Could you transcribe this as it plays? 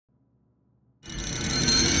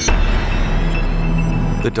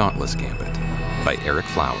The Dauntless Gambit by Eric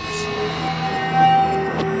Flowers.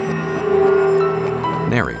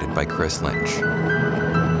 Narrated by Chris Lynch.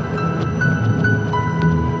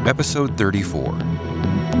 Episode 34.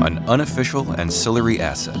 An Unofficial Ancillary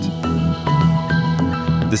Asset.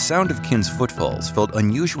 The sound of Kin's footfalls felt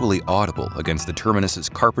unusually audible against the terminus's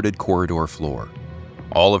carpeted corridor floor.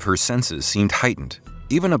 All of her senses seemed heightened,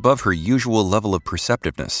 even above her usual level of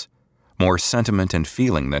perceptiveness, more sentiment and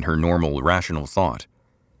feeling than her normal rational thought.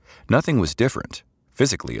 Nothing was different,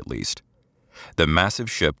 physically at least. The massive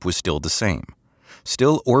ship was still the same,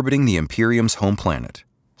 still orbiting the Imperium's home planet,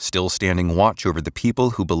 still standing watch over the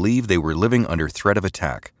people who believed they were living under threat of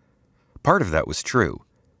attack. Part of that was true.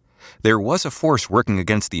 There was a force working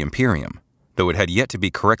against the Imperium, though it had yet to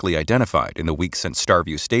be correctly identified in the weeks since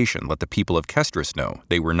Starview Station let the people of Kestris know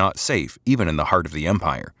they were not safe even in the heart of the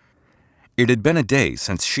Empire. It had been a day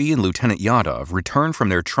since she and Lieutenant Yadov returned from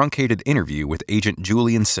their truncated interview with Agent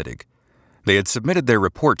Julian Siddig. They had submitted their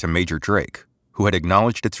report to Major Drake, who had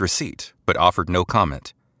acknowledged its receipt but offered no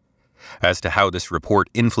comment. As to how this report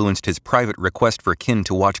influenced his private request for Kin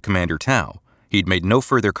to watch Commander Tau, he'd made no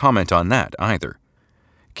further comment on that either.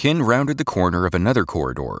 Kin rounded the corner of another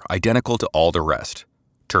corridor identical to all the rest,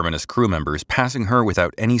 Terminus crew members passing her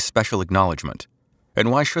without any special acknowledgement. And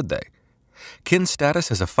why should they? Kin's status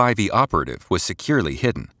as a 5E operative was securely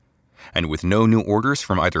hidden, and with no new orders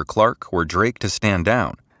from either Clark or Drake to stand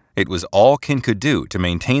down, it was all Kin could do to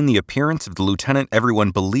maintain the appearance of the lieutenant everyone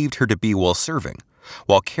believed her to be while serving,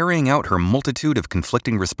 while carrying out her multitude of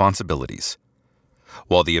conflicting responsibilities.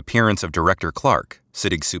 While the appearance of Director Clark,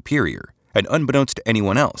 Siddig's superior, and unbeknownst to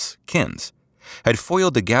anyone else, Kin's, had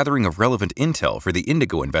foiled the gathering of relevant intel for the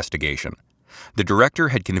Indigo investigation, the director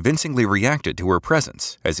had convincingly reacted to her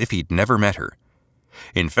presence as if he'd never met her.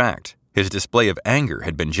 In fact, his display of anger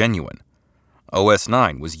had been genuine.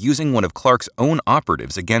 OS-9 was using one of Clark's own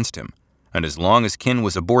operatives against him, and as long as Kin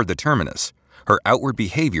was aboard the Terminus, her outward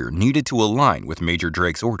behavior needed to align with Major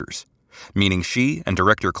Drake's orders, meaning she and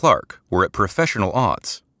Director Clark were at professional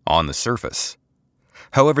odds, on the surface.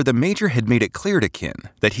 However, the Major had made it clear to Kin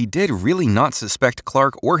that he did really not suspect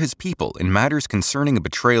Clark or his people in matters concerning a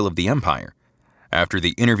betrayal of the Empire. After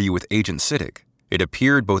the interview with Agent Siddig, it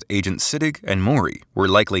appeared both Agent Siddig and Mori were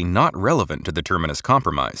likely not relevant to the Terminus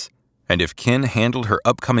compromise, and if Kin handled her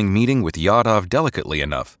upcoming meeting with Yadov delicately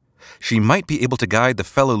enough, she might be able to guide the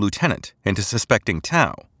fellow lieutenant into suspecting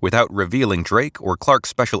Tau without revealing Drake or Clark's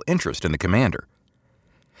special interest in the commander.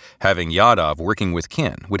 Having Yadov working with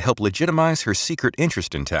Kin would help legitimize her secret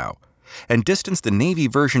interest in Tau and distance the Navy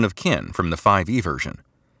version of Kin from the 5E version.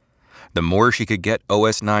 The more she could get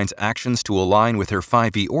OS-9's actions to align with her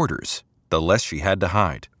 5E orders, the less she had to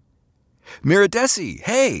hide. "Miradesi,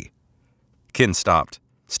 hey!" Kin stopped,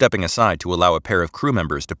 stepping aside to allow a pair of crew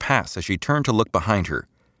members to pass as she turned to look behind her.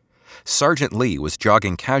 Sergeant Lee was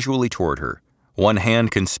jogging casually toward her, one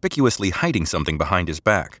hand conspicuously hiding something behind his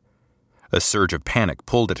back. A surge of panic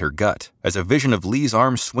pulled at her gut as a vision of Lee's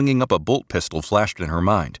arm swinging up a bolt pistol flashed in her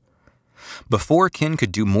mind. Before Kin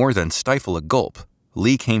could do more than stifle a gulp,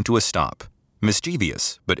 Lee came to a stop,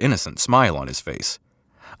 mischievous but innocent smile on his face.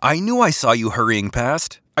 "I knew I saw you hurrying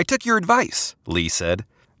past. I took your advice," Lee said,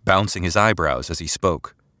 bouncing his eyebrows as he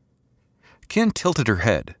spoke. Kin tilted her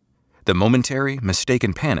head, the momentary,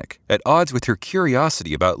 mistaken panic at odds with her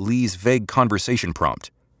curiosity about Lee's vague conversation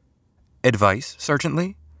prompt. "Advice, Sergeant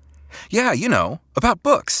Lee?" "Yeah, you know, about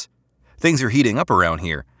books. Things are heating up around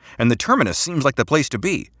here, and the Terminus seems like the place to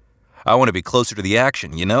be. I want to be closer to the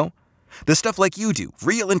action, you know? The stuff like you do,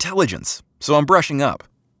 real intelligence, so I'm brushing up."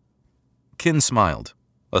 Kin smiled,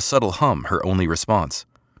 a subtle hum her only response.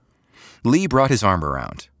 Lee brought his arm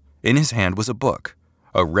around. In his hand was a book,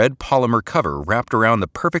 a red polymer cover wrapped around the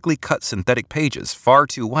perfectly cut synthetic pages far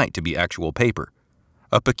too white to be actual paper.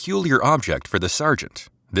 A peculiar object for the sergeant,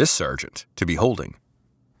 this sergeant, to be holding.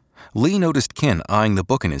 Lee noticed Kin eyeing the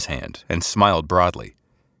book in his hand and smiled broadly.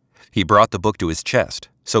 He brought the book to his chest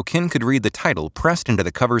so Kin could read the title pressed into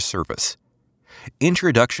the cover's surface.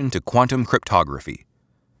 Introduction to Quantum Cryptography.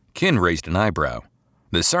 Kin raised an eyebrow.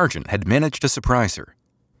 The sergeant had managed to surprise her.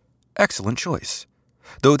 Excellent choice,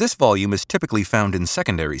 though this volume is typically found in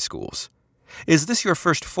secondary schools. Is this your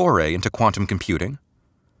first foray into quantum computing?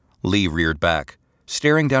 Lee reared back,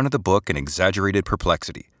 staring down at the book in exaggerated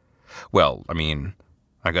perplexity. "Well,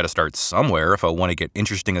 I gotta start somewhere if I want to get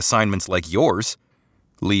interesting assignments like yours."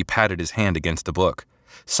 Lee patted his hand against the book,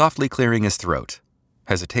 softly clearing his throat.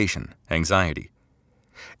 Hesitation, anxiety.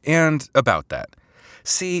 "And about that.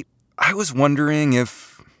 See, I was wondering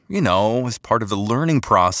if, as part of the learning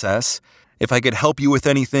process, if I could help you with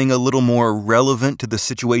anything a little more relevant to the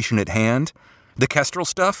situation at hand. The Kestrel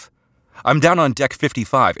stuff? I'm down on Deck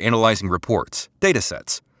 55 analyzing reports,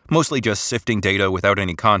 datasets, mostly just sifting data without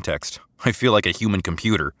any context. I feel like a human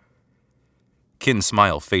computer." Kin's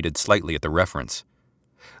smile faded slightly at the reference.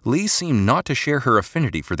 Lee seemed not to share her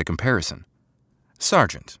affinity for the comparison.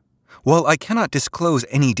 "Sergeant, while I cannot disclose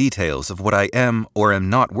any details of what I am or am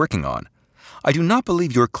not working on, I do not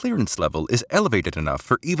believe your clearance level is elevated enough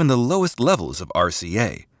for even the lowest levels of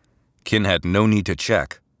RCA." Kin had no need to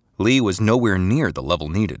check. Lee was nowhere near the level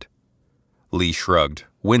needed. Lee shrugged,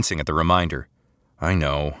 wincing at the reminder. "I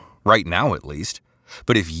know, right now at least.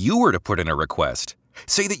 But if you were to put in a request,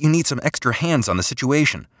 say that you need some extra hands on the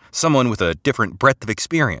situation, someone with a different breadth of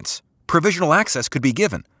experience, provisional access could be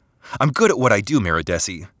given. I'm good at what I do,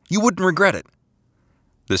 Miradesi. You wouldn't regret it."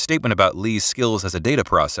 The statement about Lee's skills as a data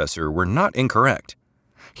processor were not incorrect.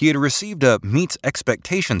 He had received a meets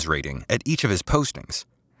expectations rating at each of his postings.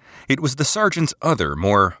 It was the sergeant's other,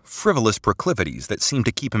 more frivolous proclivities that seemed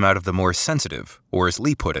to keep him out of the more sensitive, or as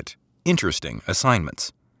Lee put it, interesting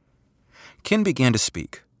assignments. Kin began to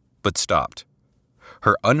speak, but stopped.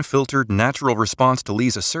 Her unfiltered, natural response to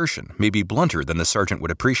Lee's assertion may be blunter than the sergeant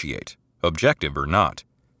would appreciate, objective or not.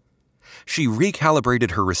 She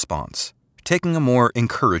recalibrated her response, taking a more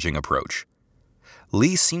encouraging approach.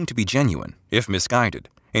 Lee seemed to be genuine, if misguided,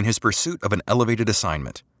 in his pursuit of an elevated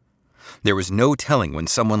assignment. There was no telling when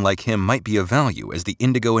someone like him might be of value as the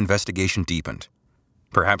Indigo investigation deepened.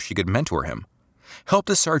 Perhaps she could mentor him, help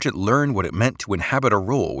the sergeant learn what it meant to inhabit a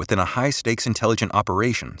role within a high-stakes intelligent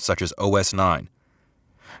operation such as OS-9.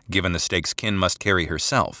 Given the stakes Kin must carry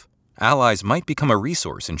herself, allies might become a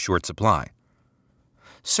resource in short supply.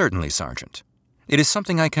 "Certainly, Sergeant. It is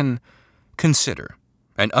something I can consider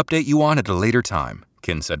and update you on at a later time,"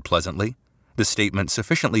 Kin said pleasantly, the statement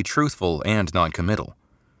sufficiently truthful and non-committal.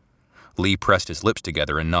 Lee pressed his lips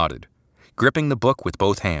together and nodded, gripping the book with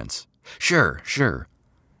both hands. Sure.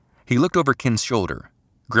 He looked over Kin's shoulder,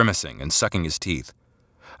 grimacing and sucking his teeth.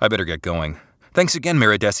 "I better get going. Thanks again,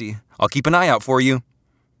 Miradesi. I'll keep an eye out for you."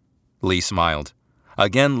 Lee smiled,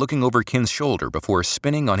 again looking over Kin's shoulder before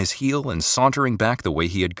spinning on his heel and sauntering back the way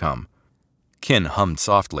he had come. Kin hummed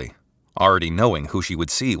softly, already knowing who she would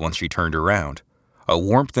see once she turned around, a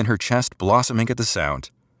warmth in her chest blossoming at the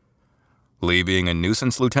sound. "Lee being a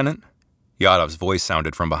nuisance, Lieutenant?" Yadav's voice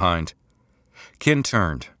sounded from behind. Kin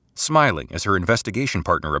turned, smiling as her investigation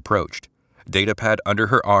partner approached, datapad under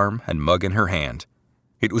her arm and mug in her hand.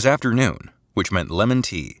 It was afternoon, which meant lemon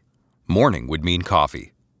tea. Morning would mean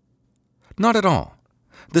coffee. "Not at all.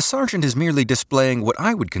 The sergeant is merely displaying what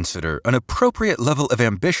I would consider an appropriate level of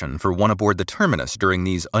ambition for one aboard the terminus during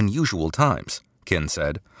these unusual times," Kin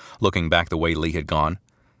said, looking back the way Lee had gone.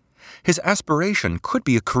 "His aspiration could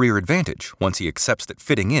be a career advantage once he accepts that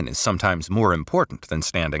fitting in is sometimes more important than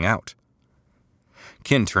standing out."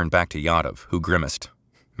 Kin turned back to Yadav, who grimaced.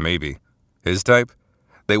 "Maybe. His type?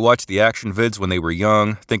 They watched the action vids when they were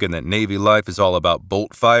young, thinking that Navy life is all about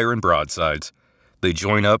bolt fire and broadsides. They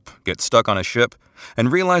join up, get stuck on a ship,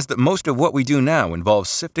 and realize that most of what we do now involves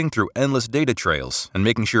sifting through endless data trails and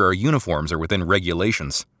making sure our uniforms are within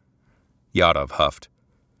regulations." Yadav huffed,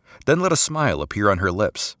 then let a smile appear on her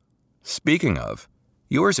lips. "Speaking of,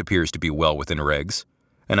 yours appears to be well within regs,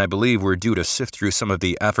 and I believe we're due to sift through some of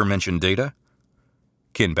the aforementioned data?"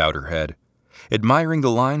 Kin bowed her head, admiring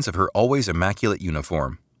the lines of her always immaculate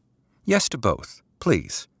uniform. "Yes to both,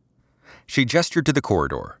 please." She gestured to the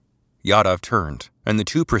corridor. Yadav turned, and the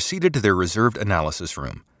two proceeded to their reserved analysis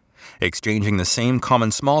room, exchanging the same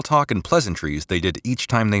common small talk and pleasantries they did each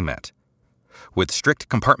time they met. With strict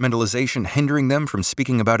compartmentalization hindering them from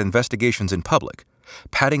speaking about investigations in public,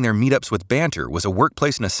 padding their meetups with banter was a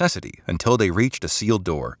workplace necessity until they reached a sealed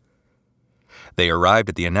door. They arrived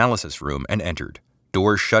at the analysis room and entered,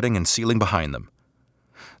 doors shutting and sealing behind them.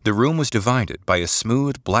 The room was divided by a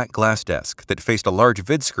smooth black glass desk that faced a large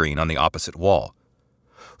vid screen on the opposite wall.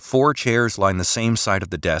 4 chairs lined the same side of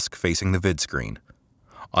the desk facing the vid screen.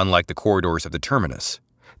 Unlike the corridors of the terminus,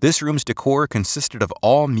 this room's decor consisted of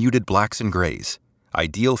all muted blacks and grays,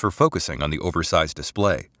 ideal for focusing on the oversized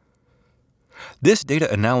display. This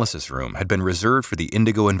data analysis room had been reserved for the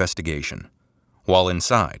Indigo investigation. While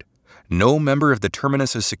inside, no member of the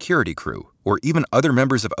terminus's security crew or even other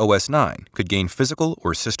members of OS-9 could gain physical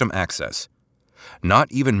or system access.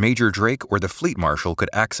 Not even Major Drake or the Fleet Marshal could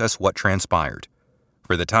access what transpired.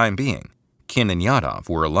 For the time being, Kin and Yadav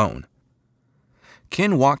were alone.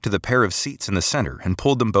 Kin walked to the pair of seats in the center and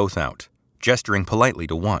pulled them both out, gesturing politely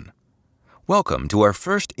to one. "Welcome to our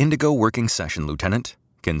first Indigo working session, Lieutenant,"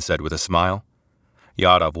 Kin said with a smile.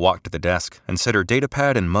 Yadav walked to the desk and set her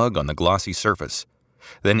datapad and mug on the glossy surface,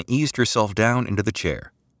 then eased herself down into the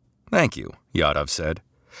chair. "Thank you," Yadav said,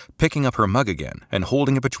 picking up her mug again and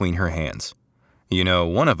holding it between her hands. You know,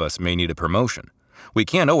 one of us may need a promotion. We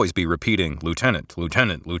can't always be repeating Lieutenant,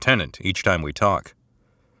 Lieutenant, Lieutenant each time we talk.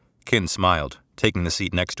 Kin smiled, taking the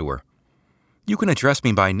seat next to her. You can address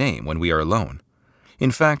me by name when we are alone.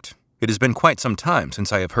 In fact, it has been quite some time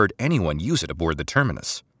since I have heard anyone use it aboard the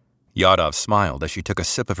terminus. Yadav smiled as she took a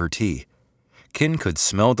sip of her tea. Kin could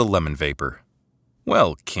smell the lemon vapor.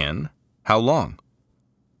 Well, Kin, how long?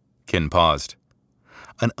 Kin paused.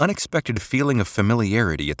 An unexpected feeling of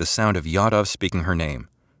familiarity at the sound of Yadav speaking her name.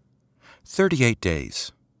 38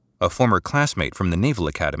 days. A former classmate from the Naval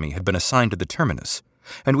Academy had been assigned to the terminus,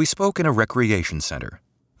 and we spoke in a recreation center.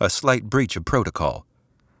 A slight breach of protocol.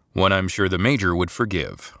 One I'm sure the Major would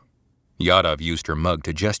forgive. Yadav used her mug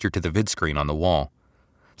to gesture to the vidscreen on the wall.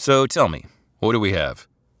 So tell me, what do we have?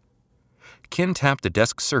 Kin tapped the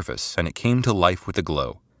desk surface, and it came to life with a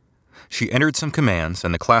glow. She entered some commands,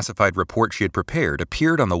 and the classified report she had prepared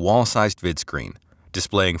appeared on the wall-sized vidscreen,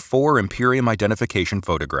 displaying 4 Imperium identification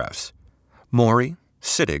photographs. Maury,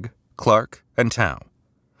 Siddig, Clark, and Tau.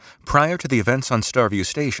 Prior to the events on Starview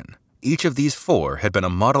Station, each of these 4 had been a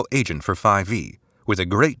model agent for 5E, with a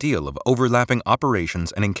great deal of overlapping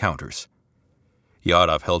operations and encounters.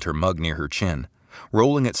 Yadav held her mug near her chin,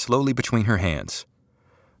 rolling it slowly between her hands.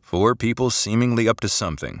 4 people seemingly up to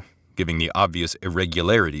something, giving the obvious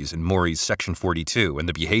irregularities in Maury's Section 42 and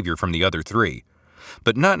the behavior from the other 3,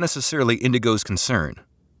 but not necessarily Indigo's concern.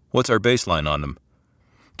 What's our baseline on them?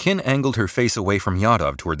 Kin angled her face away from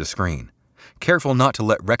Yadav toward the screen, careful not to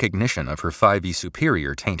let recognition of her 5E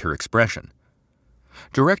superior taint her expression.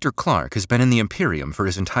 Director Clark has been in the Imperium for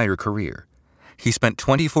his entire career. He spent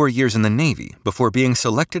 24 years in the Navy before being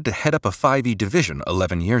selected to head up a 5E division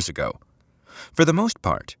 11 years ago. For the most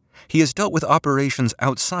part, he has dealt with operations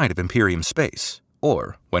outside of Imperium space,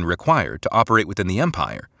 or, when required to operate within the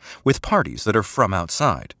Empire, with parties that are from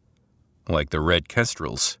outside. Like the Red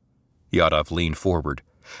Kestrels. Yadav leaned forward,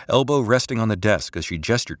 elbow resting on the desk as she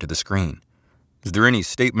gestured to the screen. Is there any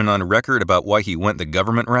statement on record about why he went the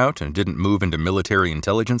government route and didn't move into military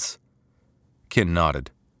intelligence? Kin nodded.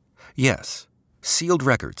 Yes. Sealed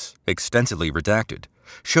records, extensively redacted,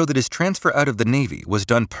 show that his transfer out of the Navy was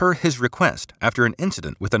done per his request after an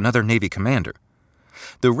incident with another Navy commander.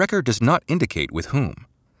 The record does not indicate with whom.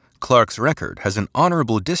 Clark's record has an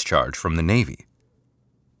honorable discharge from the Navy.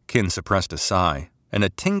 Kin suppressed a sigh and a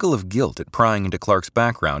tingle of guilt at prying into Clark's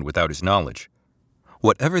background without his knowledge.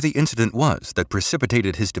 Whatever the incident was that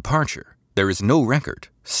precipitated his departure, there is no record,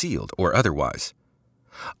 sealed or otherwise.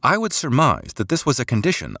 I would surmise that this was a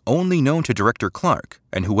condition only known to Director Clark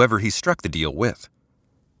and whoever he struck the deal with.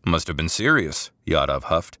 Must have been serious, Yadav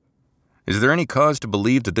huffed. Is there any cause to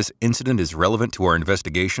believe that this incident is relevant to our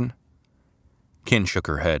investigation? Kin shook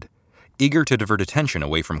her head, eager to divert attention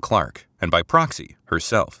away from Clark, and by proxy,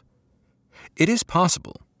 herself. It is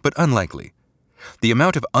possible, but unlikely. The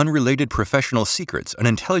amount of unrelated professional secrets an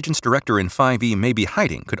intelligence director in 5E may be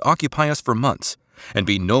hiding could occupy us for months, and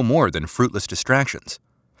be no more than fruitless distractions.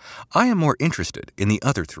 I am more interested in the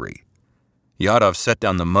other 3. Yadav set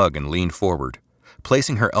down the mug and leaned forward,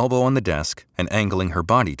 placing her elbow on the desk and angling her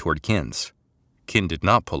body toward Kin's. Kin did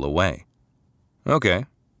not pull away. Okay,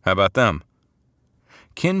 how about them?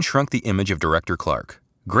 Kin shrunk the image of Director Clark,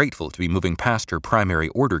 grateful to be moving past her primary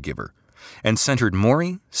order giver, and centered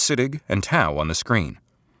Maury, Siddig, and Tau on the screen.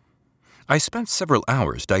 I spent several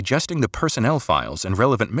hours digesting the personnel files and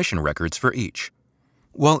relevant mission records for each.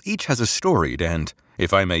 While each has a storied and,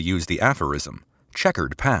 if I may use the aphorism,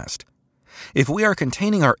 checkered past, if we are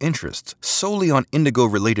containing our interests solely on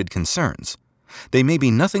Indigo-related concerns, they may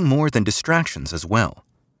be nothing more than distractions as well.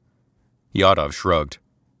 Yadav shrugged.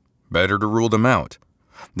 Better to rule them out.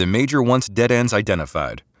 The Major wants dead ends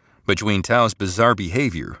identified. Between Tau's bizarre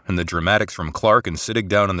behavior and the dramatics from Clark and Siddig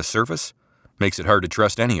down on the surface, makes it hard to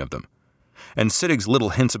trust any of them. And Siddig's little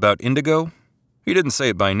hints about Indigo? He didn't say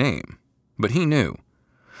it by name, but he knew.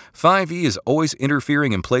 5E is always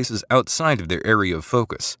interfering in places outside of their area of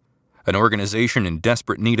focus, an organization in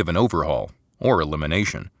desperate need of an overhaul, or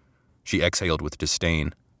elimination. She exhaled with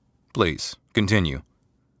disdain. Please, continue.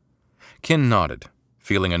 Kin nodded,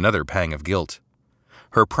 feeling another pang of guilt.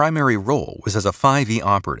 Her primary role was as a 5E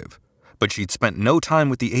operative, but she'd spent no time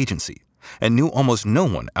with the agency and knew almost no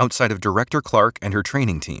one outside of Director Clark and her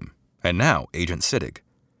training team, and now Agent Siddig.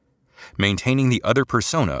 Maintaining the other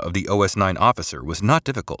persona of the OS-9 officer was not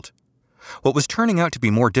difficult. What was turning out to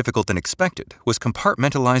be more difficult than expected was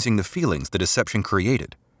compartmentalizing the feelings the deception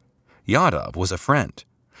created. Yadav was a friend,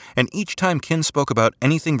 and each time Kin spoke about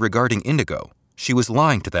anything regarding Indigo, she was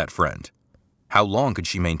lying to that friend. How long could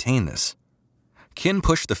she maintain this? Kin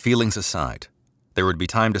pushed the feelings aside. There would be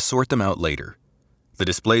time to sort them out later. The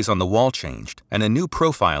displays on the wall changed, and a new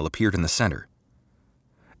profile appeared in the center.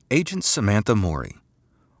 Agent Samantha Maury.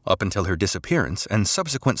 Up until her disappearance and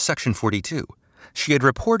subsequent Section 42, she had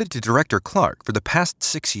reported to Director Clark for the past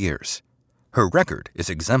 6 years. Her record is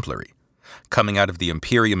exemplary, coming out of the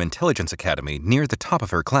Imperium Intelligence Academy near the top of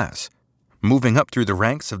her class, moving up through the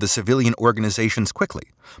ranks of the civilian organizations quickly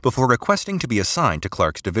before requesting to be assigned to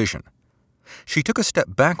Clark's division. She took a step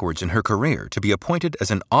backwards in her career to be appointed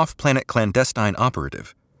as an off-planet clandestine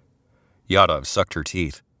operative. Yadav sucked her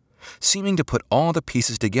teeth, seeming to put all the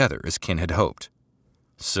pieces together as Kin had hoped.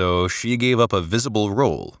 So she gave up a visible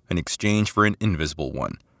role in exchange for an invisible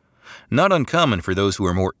one. Not uncommon for those who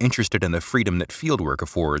are more interested in the freedom that fieldwork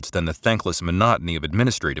affords than the thankless monotony of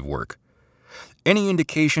administrative work. Any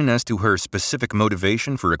indication as to her specific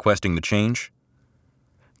motivation for requesting the change?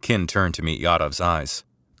 Kin turned to meet Yadav's eyes,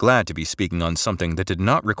 glad to be speaking on something that did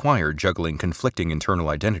not require juggling conflicting internal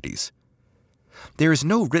identities. There is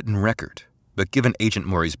no written record, but given Agent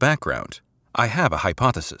Maury's background, I have a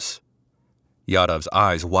hypothesis. Yadav's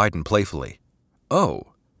eyes widened playfully.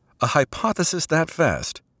 Oh, a hypothesis that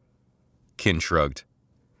fast? Kin shrugged.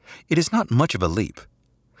 It is not much of a leap.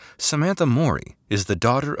 Samantha Maury is the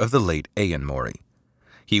daughter of the late Ayan Maury.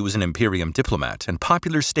 He was an Imperium diplomat and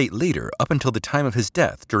popular state leader up until the time of his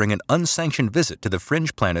death during an unsanctioned visit to the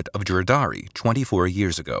fringe planet of Dradari 24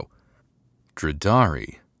 years ago.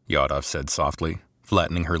 Dradari, Yadav said softly,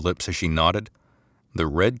 flattening her lips as she nodded. The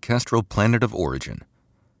red kestrel planet of origin.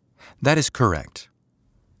 That is correct.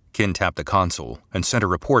 Kin tapped the console and sent a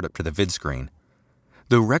report up to the vid screen.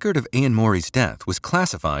 The record of Ayan Maury's death was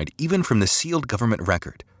classified even from the sealed government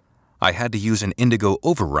record. I had to use an Indigo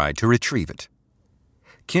override to retrieve it.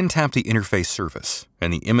 Kin tapped the interface surface,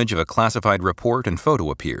 and the image of a classified report and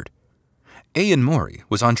photo appeared. Ayan Maury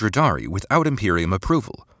was on Dradari without Imperium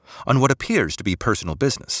approval, on what appears to be personal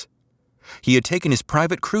business. He had taken his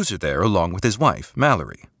private cruiser there along with his wife,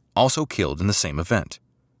 Mallory, also killed in the same event.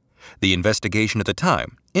 The investigation at the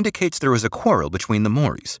time indicates there was a quarrel between the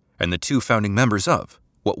Maurys and the two founding members of,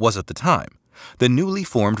 what was at the time, the newly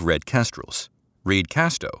formed Red Kestrels, Reed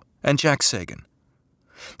Casto and Jack Sagan.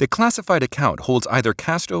 The classified account holds either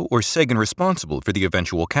Casto or Sagan responsible for the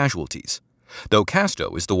eventual casualties, though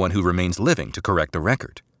Casto is the one who remains living to correct the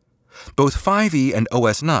record. Both 5E and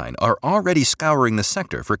OS9 are already scouring the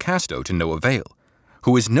sector for Casto to no avail,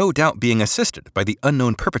 who is no doubt being assisted by the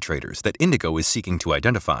unknown perpetrators that Indigo is seeking to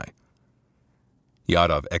identify.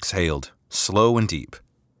 Yadav exhaled, slow and deep.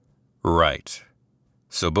 Right.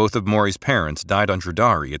 So both of Maury's parents died on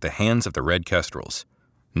Dradari at the hands of the Red Kestrels.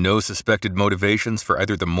 No suspected motivations for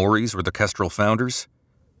either the Maurys or the Kestrel founders?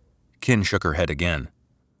 Kin shook her head again.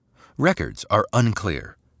 Records are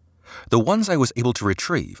unclear. The ones I was able to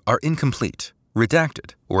retrieve are incomplete,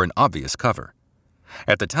 redacted, or an obvious cover.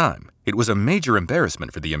 At the time, it was a major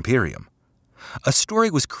embarrassment for the Imperium. A story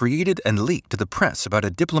was created and leaked to the press about a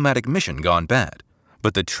diplomatic mission gone bad,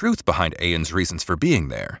 but the truth behind Ayan's reasons for being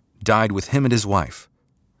there died with him and his wife.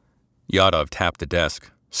 Yadav tapped the desk,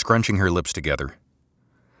 scrunching her lips together.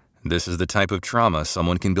 This is the type of trauma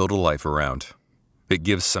someone can build a life around. It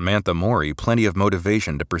gives Samantha Maury plenty of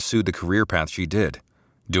motivation to pursue the career path she did,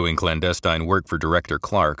 doing clandestine work for Director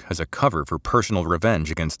Clark as a cover for personal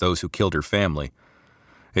revenge against those who killed her family.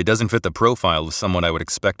 It doesn't fit the profile of someone I would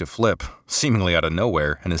expect to flip, seemingly out of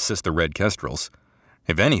nowhere, and assist the Red Kestrels.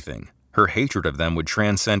 If anything, her hatred of them would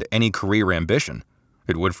transcend any career ambition.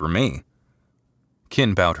 It would for me.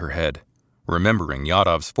 Kin bowed her head, remembering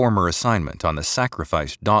Yadav's former assignment on the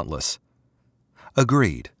sacrificed Dauntless.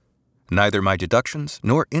 Agreed. Neither my deductions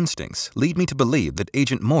nor instincts lead me to believe that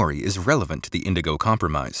Agent Maury is relevant to the Indigo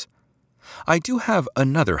Compromise. I do have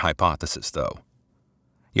another hypothesis, though.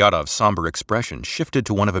 Yadav's somber expression shifted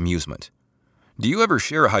to one of amusement. Do you ever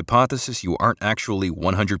share a hypothesis you aren't actually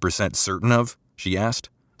 100% certain of? She asked,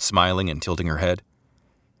 smiling and tilting her head.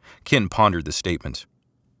 Kin pondered the statement.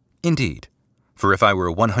 Indeed. For if I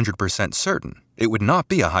were 100% certain, it would not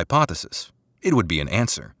be a hypothesis. It would be an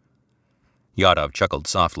answer. Yadav chuckled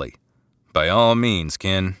softly. By all means,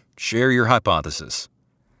 Kin, share your hypothesis.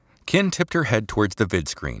 Kin tipped her head towards the vid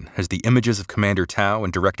screen as the images of Commander Tau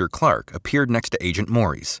and Director Clark appeared next to Agent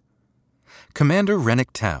Maury's. Commander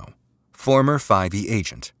Rennick Tau, former 5E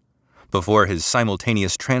agent. Before his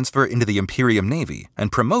simultaneous transfer into the Imperium Navy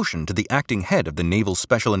and promotion to the acting head of the Naval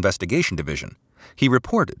Special Investigation Division, he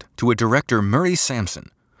reported to a Director Murray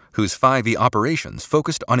Sampson, whose 5E operations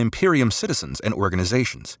focused on Imperium citizens and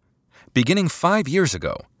organizations. Beginning 5 years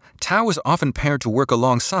ago, Tau was often paired to work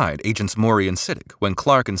alongside Agents Maury and Siddig when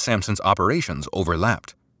Clark and Sampson's operations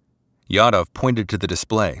overlapped. Yadav pointed to the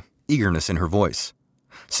display, eagerness in her voice.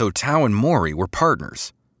 So Tau and Maury were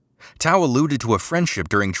partners. Tao alluded to a friendship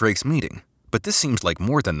during Drake's meeting, but this seems like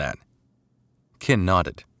more than that. Qin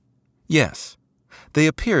nodded. Yes, they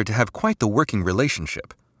appeared to have quite the working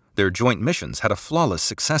relationship. Their joint missions had a flawless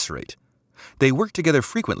success rate. They worked together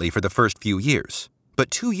frequently for the first few years,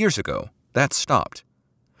 but 2 years ago, that stopped.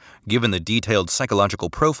 Given the detailed psychological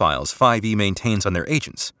profiles 5E maintains on their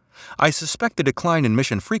agents, I suspect the decline in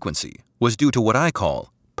mission frequency was due to what I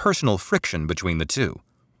call personal friction between the two.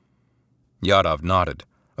 Yadav nodded,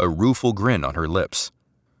 a rueful grin on her lips.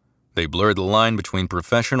 They blurred the line between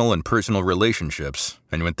professional and personal relationships,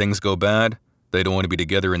 and when things go bad, they don't want to be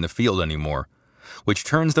together in the field anymore, which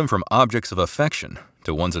turns them from objects of affection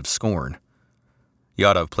to ones of scorn.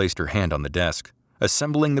 Yadav placed her hand on the desk,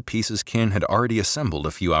 assembling the pieces Qin had already assembled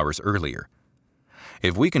a few hours earlier.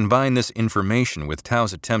 If we combine this information with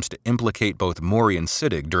Tao's attempts to implicate both Mori and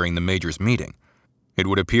Siddig during the Major's meeting, it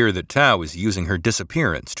would appear that Tao is using her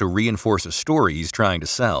disappearance to reinforce a story he's trying to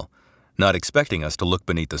sell, not expecting us to look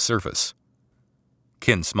beneath the surface.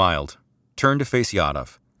 Qin smiled, turned to face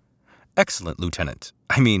Yadav. Excellent, Lieutenant.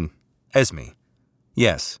 Esme.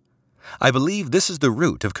 Yes. I believe this is the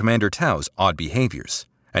root of Commander Tao's odd behaviors,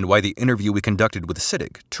 and why the interview we conducted with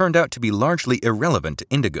Siddig turned out to be largely irrelevant to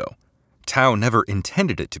Indigo. Tao never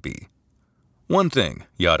intended it to be. One thing,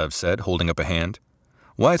 Yadav said, holding up a hand.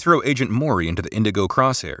 Why throw Agent Mori into the Indigo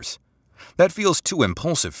crosshairs? That feels too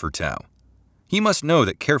impulsive for Tao. He must know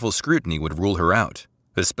that careful scrutiny would rule her out,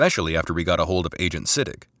 especially after we got a hold of Agent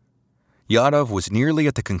Siddig. Yadav was nearly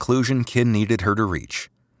at the conclusion Qin needed her to reach.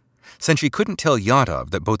 Since she couldn't tell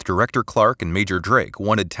Yadav that both Director Clark and Major Drake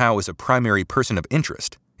wanted Tao as a primary person of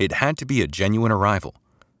interest, it had to be a genuine arrival.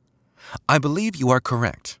 I believe you are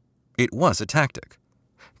correct. It was a tactic.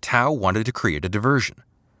 Tao wanted to create a diversion.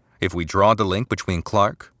 If we draw the link between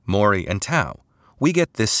Clark, Mori, and Tao, we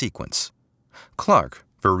get this sequence. Clark,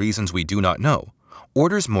 for reasons we do not know,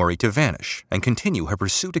 orders Mori to vanish and continue her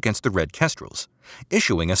pursuit against the Red Kestrels,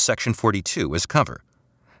 issuing a Section 42 as cover.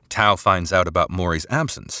 Tao finds out about Mori's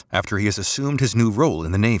absence after he has assumed his new role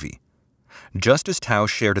in the Navy. Just as Tao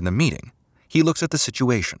shared in the meeting, he looks at the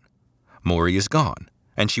situation. Mori is gone,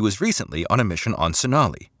 and she was recently on a mission on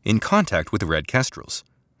Sonali, in contact with the Red Kestrels.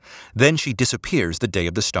 Then she disappears the day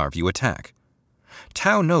of the Starview attack.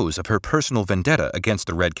 Tao knows of her personal vendetta against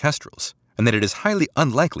the Red Kestrels, and that it is highly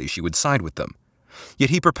unlikely she would side with them. Yet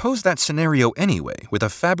he proposed that scenario anyway with a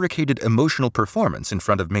fabricated emotional performance in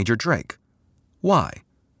front of Major Drake. Why?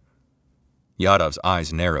 Yadav's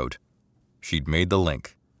eyes narrowed. She'd made the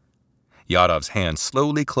link. Yadav's hand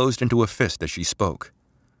slowly closed into a fist as she spoke.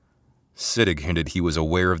 Siddig hinted he was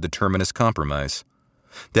aware of the Terminus compromise.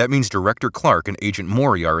 That means Director Clark and Agent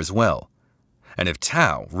Mori are as well. And if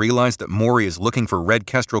Tao realized that Mori is looking for Red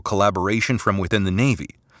Kestrel collaboration from within the Navy,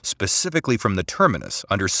 specifically from the Terminus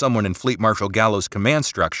under someone in Fleet Marshal Gallo's command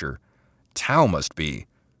structure, Tao must be.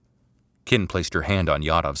 Qin placed her hand on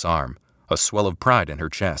Yadav's arm, a swell of pride in her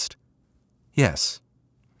chest. Yes,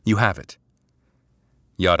 you have it.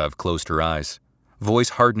 Yadav closed her eyes, voice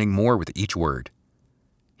hardening more with each word.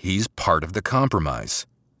 He's part of the compromise.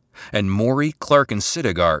 And Mori, Clark, and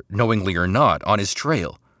Siddig are, knowingly or not, on his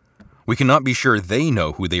trail. We cannot be sure they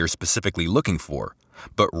know who they are specifically looking for,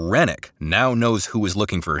 but Rennick now knows who is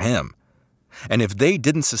looking for him. And if they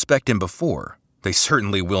didn't suspect him before, they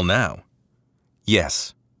certainly will now.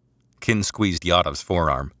 Yes. Qin squeezed Yadav's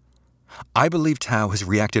forearm. I believe Tao has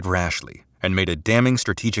reacted rashly and made a damning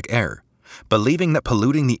strategic error, believing that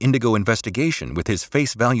polluting the Indigo investigation with his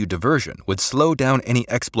face value diversion would slow down any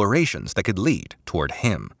explorations that could lead toward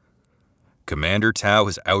him. Commander Tao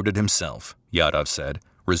has outed himself, Yadav said,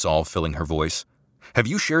 resolve filling her voice. Have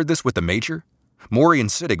you shared this with the Major? Mori and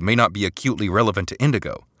Siddig may not be acutely relevant to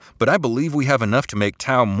Indigo, but I believe we have enough to make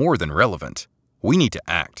Tao more than relevant. We need to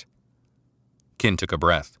act. Qin took a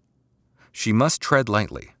breath. She must tread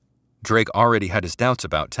lightly. Drake already had his doubts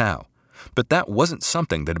about Tao, but that wasn't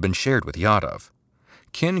something that had been shared with Yadav.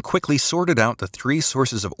 Qin quickly sorted out the 3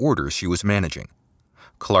 sources of orders she was managing.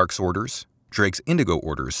 Clark's orders, Drake's Indigo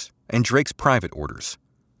orders, and Drake's private orders.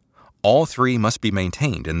 All 3 must be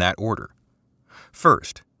maintained in that order.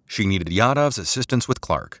 First, she needed Yadav's assistance with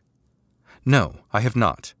Clark. No, I have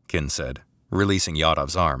not, Qin said, releasing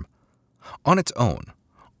Yadav's arm. On its own,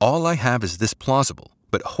 all I have is this plausible,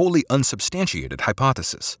 but wholly unsubstantiated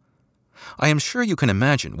hypothesis. I am sure you can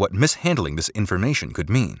imagine what mishandling this information could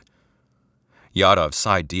mean. Yadav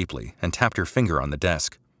sighed deeply and tapped her finger on the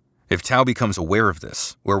desk. If Tao becomes aware of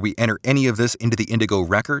this, or we enter any of this into the Indigo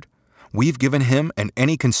record, we've given him and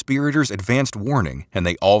any conspirators advanced warning and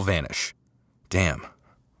they all vanish. Damn.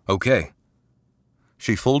 Okay.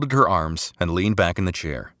 She folded her arms and leaned back in the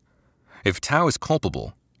chair. If Tao is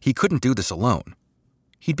culpable, he couldn't do this alone.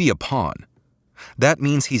 He'd be a pawn. That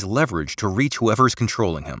means he's leverage to reach whoever's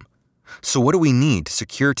controlling him. So what do we need to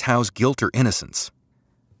secure Tao's guilt or innocence?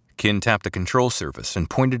 Kin tapped the control surface and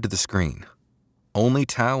pointed to the screen. Only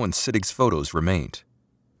Tao and Siddig's photos remained.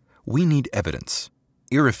 We need evidence,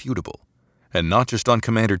 irrefutable, and not just on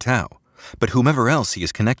Commander Tao, but whomever else he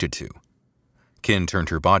is connected to. Kin turned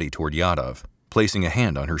her body toward Yadav, placing a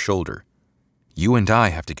hand on her shoulder. You and I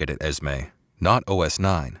have to get it, Esme, not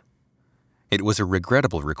OS9. It was a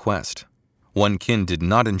regrettable request, one Kin did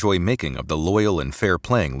not enjoy making of the loyal and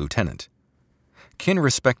fair-playing lieutenant. Kin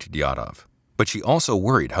respected Yadav, but she also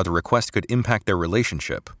worried how the request could impact their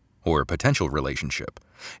relationship, or potential relationship,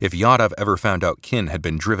 if Yadav ever found out Kin had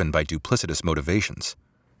been driven by duplicitous motivations.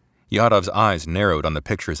 Yadav's eyes narrowed on the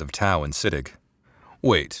pictures of Tao and Siddig.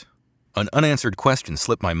 Wait, an unanswered question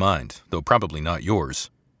slipped my mind, though probably not yours.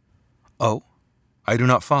 Oh? I do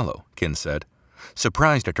not follow, Kin said,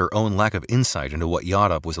 surprised at her own lack of insight into what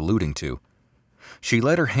Yadav was alluding to. She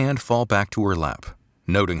let her hand fall back to her lap,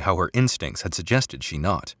 noting how her instincts had suggested she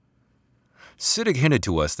not. Siddig hinted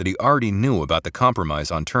to us that he already knew about the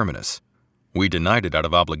compromise on Terminus. We denied it out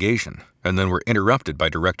of obligation, and then were interrupted by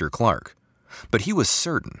Director Clark. But he was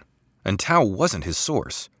certain, and Tao wasn't his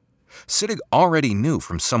source. Siddig already knew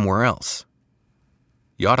from somewhere else.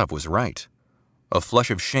 Yadav was right. A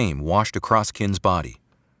flush of shame washed across Kin's body.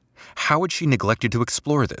 How had she neglected to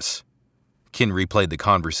explore this? Kin replayed the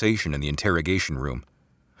conversation in the interrogation room.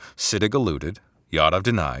 Siddig alluded, Yadav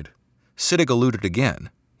denied. Siddig alluded again,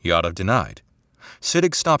 Yadav denied.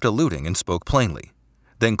 Siddig stopped alluding and spoke plainly.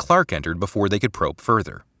 Then Clark entered before they could probe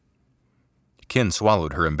further. Kin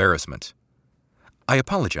swallowed her embarrassment. I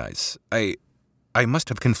apologize. I must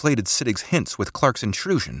have conflated Siddig's hints with Clark's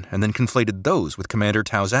intrusion and then conflated those with Commander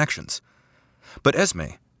Tao's actions. But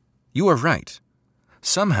Esme, you are right.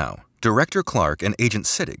 Somehow, Director Clark and Agent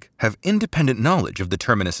Siddig have independent knowledge of the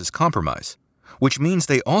Terminus's compromise, which means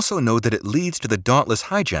they also know that it leads to the dauntless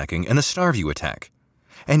hijacking and the Starview attack.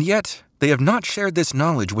 And yet, they have not shared this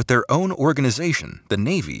knowledge with their own organization, the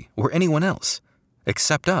Navy, or anyone else,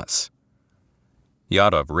 except us.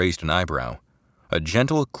 Yadav raised an eyebrow, a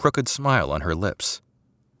gentle, crooked smile on her lips.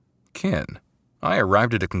 Kin, I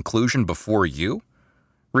arrived at a conclusion before you?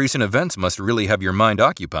 Recent events must really have your mind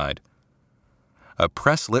occupied. A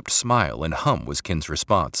press-lipped smile and hum was Kin's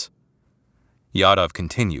response. Yadav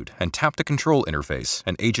continued and tapped the control interface,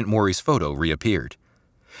 and Agent Mori's photo reappeared.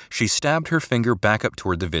 She stabbed her finger back up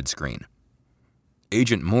toward the vid screen.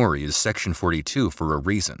 Agent Mori is Section 42 for a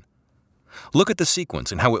reason. Look at the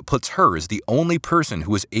sequence and how it puts her as the only person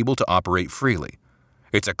who is able to operate freely.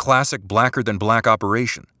 It's a classic blacker-than-black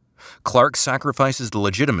operation. Clark sacrifices the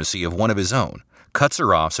legitimacy of one of his own, cuts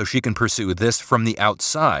her off so she can pursue this from the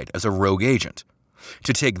outside as a rogue agent.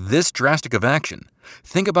 To take this drastic of action,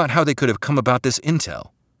 think about how they could have come about this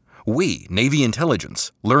intel. We, Navy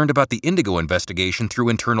intelligence, learned about the Indigo investigation through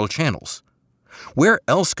internal channels. Where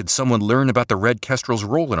else could someone learn about the Red Kestrel's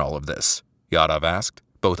role in all of this? Yadav asked,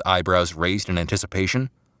 both eyebrows raised in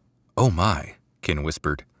anticipation. Oh my, Kin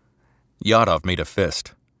whispered. Yadav made a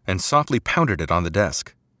fist and softly pounded it on the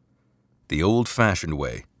desk. The old-fashioned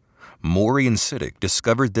way. Mori and Siddig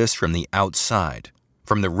discovered this from the outside,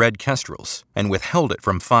 from the Red Kestrels, and withheld it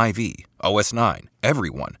from 5E, OS9,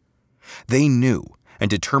 everyone. They knew and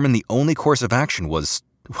determined the only course of action was,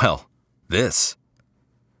 well, this.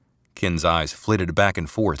 Kin's eyes flitted back and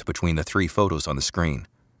forth between the three photos on the screen.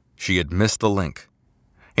 She had missed the link.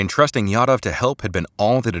 Entrusting Yadav to help had been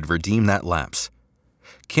all that had redeemed that lapse.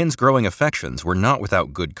 Kin's growing affections were not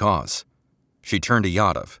without good cause. She turned to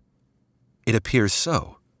Yadav. It appears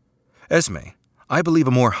so. Esme, I believe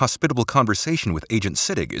a more hospitable conversation with Agent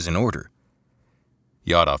Siddig is in order.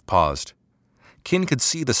 Yadav paused. Kin could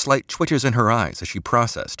see the slight twitches in her eyes as she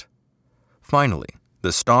processed. Finally,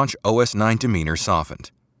 the staunch OS9 demeanor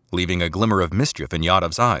softened, leaving a glimmer of mischief in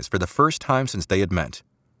Yadav's eyes for the first time since they had met.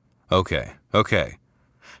 Okay.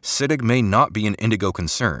 Siddig may not be an Indigo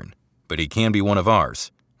concern, but he can be one of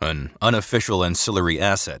ours, an unofficial ancillary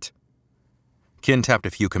asset. Kin tapped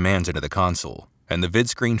a few commands into the console, and the vid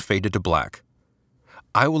screen faded to black.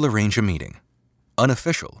 I will arrange a meeting.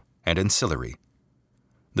 Unofficial and ancillary.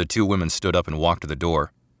 The two women stood up and walked to the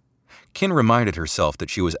door. Kin reminded herself that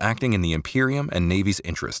she was acting in the Imperium and Navy's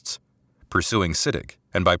interests. Pursuing Siddig,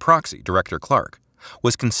 and by proxy Director Clark,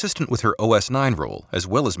 was consistent with her OS9 role as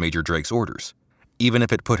well as Major Drake's orders, even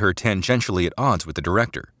if it put her tangentially at odds with the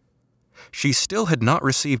Director. She still had not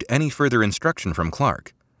received any further instruction from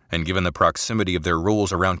Clark, and given the proximity of their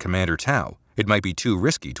roles around Commander Tao, it might be too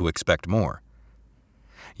risky to expect more.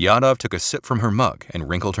 Yadav took a sip from her mug and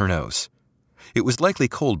wrinkled her nose. It was likely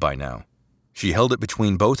cold by now. She held it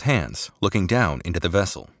between both hands, looking down into the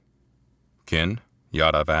vessel. "Kin?"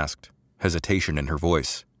 Yadav asked, hesitation in her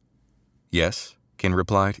voice. "Yes," Kin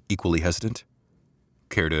replied, equally hesitant.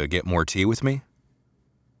 "Care to get more tea with me?"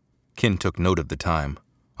 Kin took note of the time,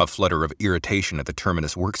 a flutter of irritation at the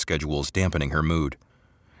terminus work schedules dampening her mood.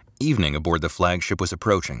 Evening aboard the flagship was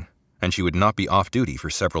approaching, and she would not be off duty for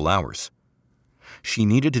several hours. She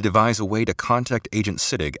needed to devise a way to contact Agent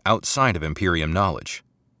Siddig outside of Imperium knowledge.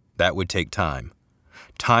 That would take time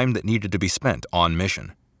that needed to be spent on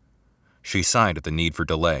mission. She sighed at the need for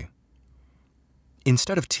delay.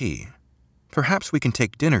 "Instead of tea, perhaps we can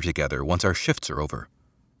take dinner together once our shifts are over.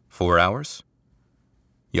 4 hours?"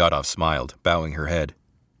 Yadav smiled, bowing her head.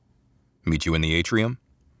 "Meet you in the atrium?"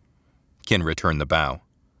 Kin returned the bow.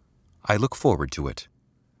 "I look forward to it."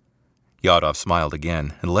 Yadav smiled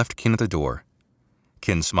again and left Kin at the door.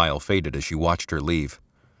 Kin's smile faded as she watched her leave.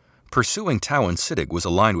 Pursuing Tau and Siddig was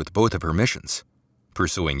aligned with both of her missions.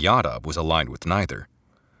 Pursuing Yadav was aligned with neither.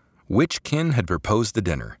 Which Kin had proposed the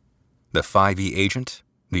dinner? The 5E agent,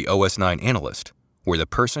 the OS9 analyst, or the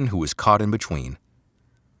person who was caught in between?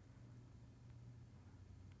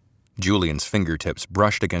 Julian's fingertips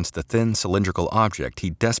brushed against the thin cylindrical object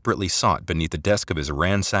he desperately sought beneath the desk of his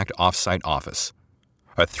ransacked off-site office.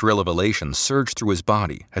 A thrill of elation surged through his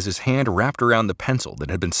body as his hand wrapped around the pencil that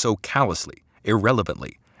had been so callously,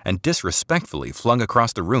 irrelevantly, and disrespectfully flung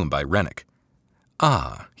across the room by Rennick.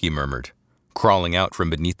 "Ah," he murmured, crawling out from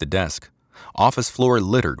beneath the desk, office floor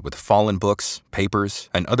littered with fallen books, papers,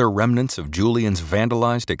 and other remnants of Julian's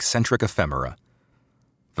vandalized eccentric ephemera.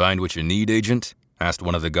 "Find what you need, Agent?" asked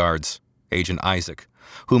one of the guards, Agent Isaac,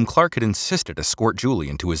 whom Clark had insisted escort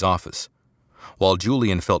Julian to his office. While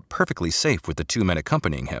Julian felt perfectly safe with the 2 men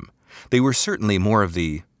accompanying him, they were certainly more of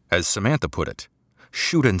the, as Samantha put it,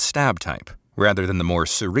 shoot and stab type, rather than the more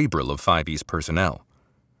cerebral of 5E's personnel.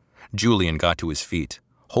 Julian got to his feet,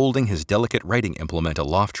 holding his delicate writing implement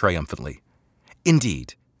aloft triumphantly.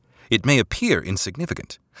 "Indeed. It may appear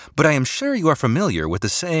insignificant, but I am sure you are familiar with the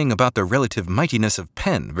saying about the relative mightiness of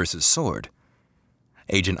pen versus sword."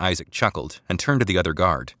 Agent Isaac chuckled and turned to the other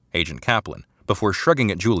guard, Agent Kaplan, before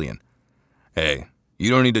shrugging at Julian. "Hey, you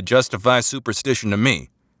don't need to justify superstition to me.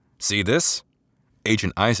 See this?"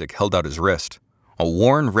 Agent Isaac held out his wrist, a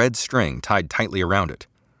worn red string tied tightly around it.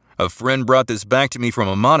 "A friend brought this back to me from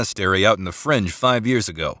a monastery out in the fringe 5 years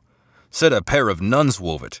ago. Said a pair of nuns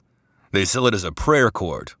wove it. They sell it as a prayer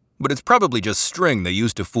cord, but it's probably just string they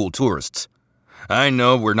use to fool tourists. I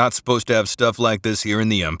know we're not supposed to have stuff like this here in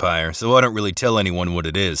the Empire, so I don't really tell anyone what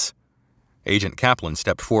it is." Agent Kaplan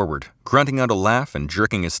stepped forward, grunting out a laugh and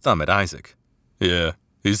jerking his thumb at Isaac. "Yeah,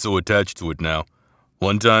 he's so attached to it now.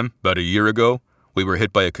 One time, about a year ago, we were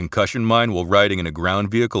hit by a concussion mine while riding in a ground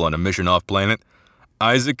vehicle on a mission off-planet.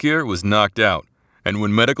 Isaac here was knocked out, and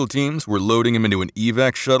when medical teams were loading him into an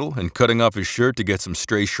evac shuttle and cutting off his shirt to get some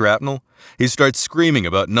stray shrapnel, he starts screaming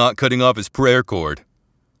about not cutting off his prayer cord."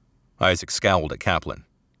 Isaac scowled at Kaplan.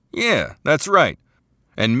 "Yeah, that's right.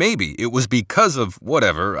 And maybe it was because of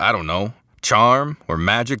whatever, I don't know, charm or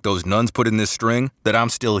magic those nuns put in this string that I'm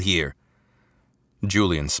still here."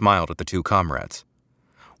 Julian smiled at the 2 comrades.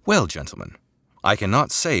 "Well, gentlemen, I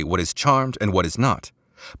cannot say what is charmed and what is not,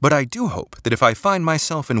 but I do hope that if I find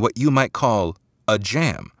myself in what you might call a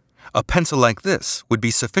jam, a pencil like this would be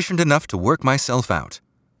sufficient enough to work myself out."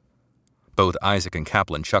 Both Isaac and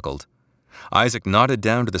Kaplan chuckled. Isaac nodded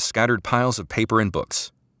down to the scattered piles of paper and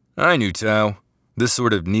books. "I knew Tau. This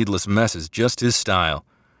sort of needless mess is just his style.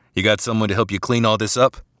 You got someone to help you clean all this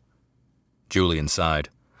up?" Julian sighed,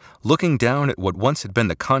 looking down at what once had been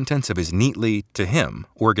the contents of his neatly, to him,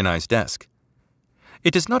 organized desk.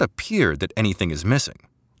 "It does not appear that anything is missing,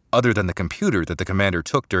 other than the computer that the commander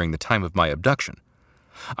took during the time of my abduction.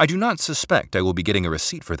 I do not suspect I will be getting a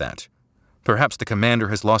receipt for that. Perhaps the commander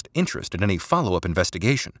has lost interest in any follow-up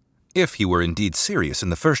investigation, if he were indeed serious in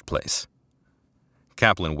the first place."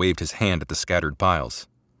 Kaplan waved his hand at the scattered piles.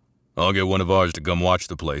 "I'll get one of ours to come watch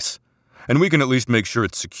the place, and we can at least make sure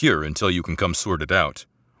it's secure until you can come sort it out.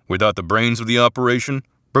 Without the brains of the operation,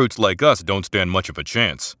 brutes like us don't stand much of a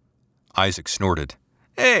chance." Isaac snorted.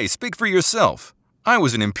 "Hey, speak for yourself. I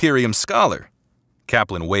was an Imperium scholar."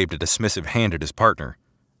 Kaplan waved a dismissive hand at his partner.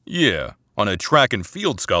 "Yeah, on a track and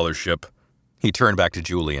field scholarship." He turned back to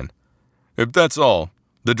Julian. "If that's all,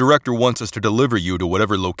 the director wants us to deliver you to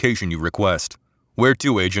whatever location you request. Where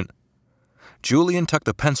to, Agent?" Julian tucked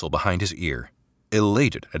the pencil behind his ear,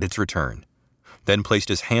 elated at its return, then placed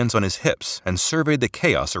his hands on his hips and surveyed the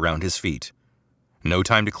chaos around his feet. No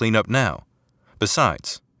time to clean up now.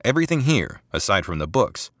 Besides, everything here, aside from the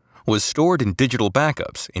books, was stored in digital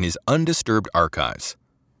backups in his undisturbed archives.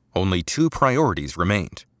 Only 2 priorities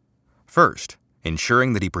remained. First,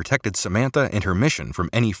 ensuring that he protected Samantha and her mission from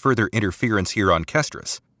any further interference here on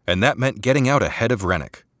Kestris, and that meant getting out ahead of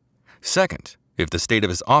Rennick. Second, if the state of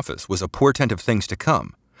his office was a portent of things to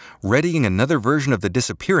come, readying another version of the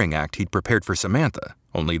disappearing act he'd prepared for Samantha,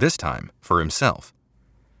 only this time for himself.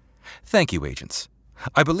 Thank you, agents.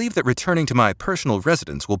 I believe that returning to my personal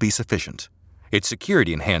residence will be sufficient. Its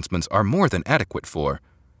security enhancements are more than adequate for...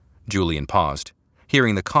 Julian paused,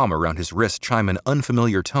 hearing the calm around his wrist chime an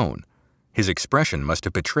unfamiliar tone. His expression must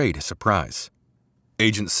have betrayed his surprise.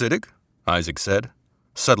 Agent Siddig, Isaac said,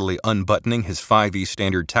 subtly unbuttoning his 5E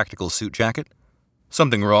standard tactical suit jacket.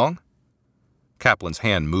 Something wrong? Kaplan's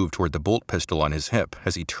hand moved toward the bolt pistol on his hip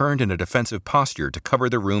as he turned in a defensive posture to cover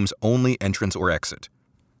the room's only entrance or exit.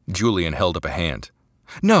 Julian held up a hand.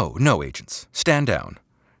 No, agents. Stand down.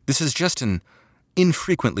 This is just an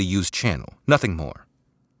infrequently used channel, nothing more.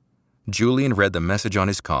 Julian read the message on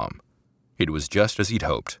his comm. It was just as he'd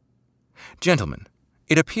hoped. Gentlemen,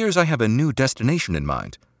 it appears I have a new destination in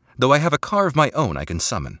mind, though I have a car of my own I can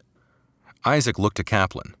summon. Isaac looked to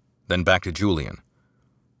Kaplan, then back to Julian.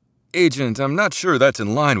 Agent, I'm not sure that's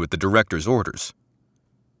in line with the director's orders.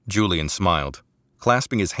 Julian smiled,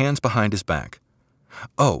 clasping his hands behind his back.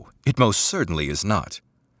 Oh, it most certainly is not.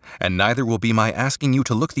 And neither will be my asking you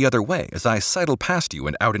to look the other way as I sidle past you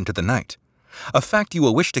and out into the night. A fact you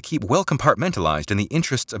will wish to keep well compartmentalized in the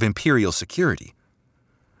interests of Imperial security.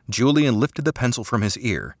 Julian lifted the pencil from his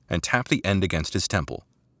ear and tapped the end against his temple.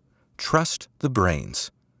 Trust the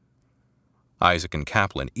brains. Isaac and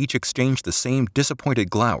Kaplan each exchanged the same disappointed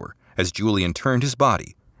glower as Julian turned his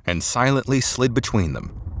body and silently slid between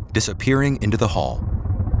them, disappearing into the hall.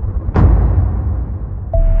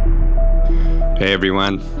 Hey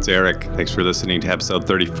everyone, it's Eric. Thanks for listening to episode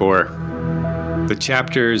 34. The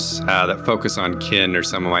chapters that focus on Kin are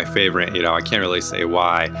some of my favorite. I can't really say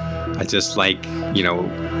why. I just like,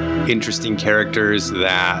 interesting characters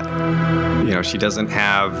that, she doesn't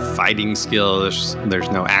have fighting skills. There's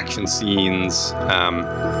no action scenes.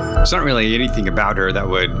 There's not really anything about her that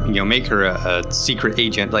would, make her a secret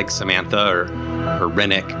agent like Samantha or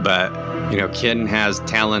Rennick. But, Kin has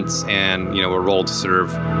talents and, a role to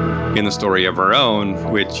serve in the story of her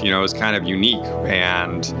own, which, is kind of unique.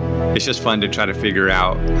 And it's just fun to try to figure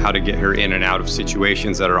out how to get her in and out of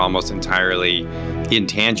situations that are almost entirely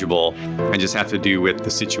intangible and just have to do with the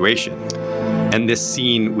situation. And this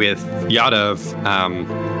scene with Yadav,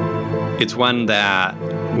 it's one that,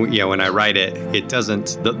 when I write it, it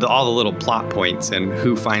doesn't, all the little plot points and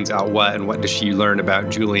who finds out what and what does she learn about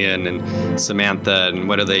Julian and Samantha and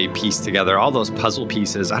what do they piece together, all those puzzle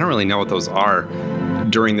pieces, I don't really know what those are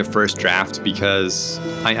during the first draft because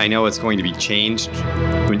I know it's going to be changed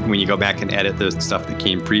when you go back and edit the stuff that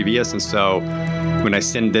came previous. And so when I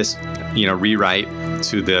send this, rewrite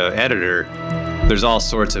to the editor, there's all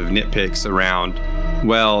sorts of nitpicks around,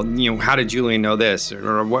 well, how did Julian know this?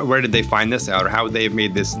 Or where did they find this out? Or how would they have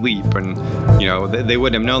made this leap? And, they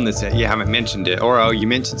wouldn't have known this yet. You haven't mentioned it. Or, oh, you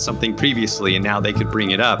mentioned something previously and now they could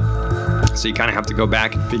bring it up. So you kind of have to go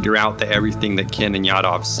back and figure out that everything that Kin and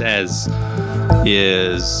Yadav says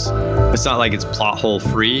it's not like it's plot hole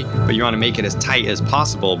free, but you want to make it as tight as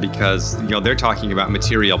possible because, they're talking about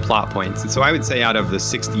material plot points. And so I would say out of the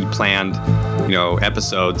 60 planned,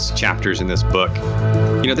 episodes, chapters in this book,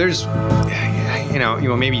 there's,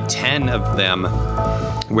 maybe 10 of them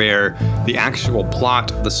where the actual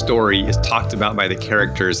plot of the story is talked about by the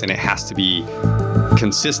characters and it has to be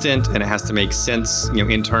consistent and it has to make sense,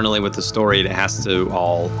 internally with the story and it has to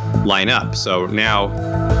all line up. So now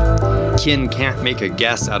Kin can't make a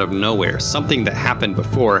guess out of nowhere. Something that happened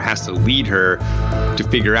before has to lead her to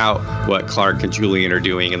figure out what Clark and Julian are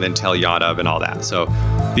doing and then tell Yadav and all that. So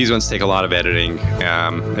these ones take a lot of editing.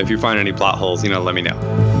 If you find any plot holes, let me know.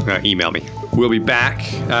 Email me. We'll be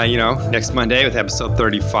back, next Monday with episode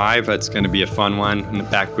 35. It's going to be a fun one.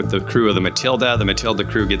 Back with the crew of the Matilda. The Matilda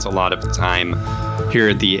crew gets a lot of time here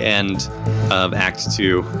at the end of Act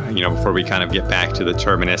 2, before we kind of get back to the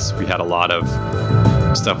terminus. We had a lot of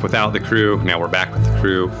stuff without the crew. Now we're back with the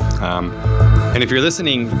crew. And if you're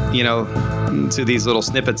listening, to these little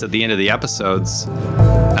snippets at the end of the episodes,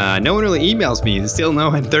 no one really emails me. Still no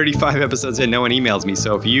one, 35 episodes in, no one emails me.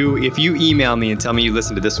 So if you email me and tell me you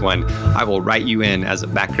listened to this one, I will write you in as a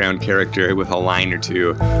background character with a line or two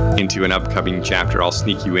into an upcoming chapter. I'll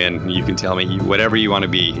sneak you in. You can tell me whatever you want to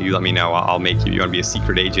be. You let me know. I'll make you. You want to be a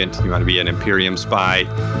secret agent? You want to be an Imperium spy?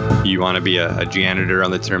 You want to be a janitor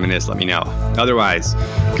on the terminus? Let me know. Otherwise,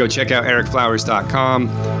 go check out ericflowers.com.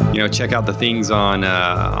 Check out the things on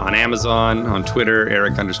Amazon, on Twitter,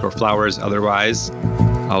 Eric_Flowers. Otherwise,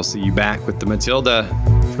 I'll see you back with the Matilda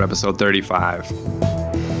for episode 35.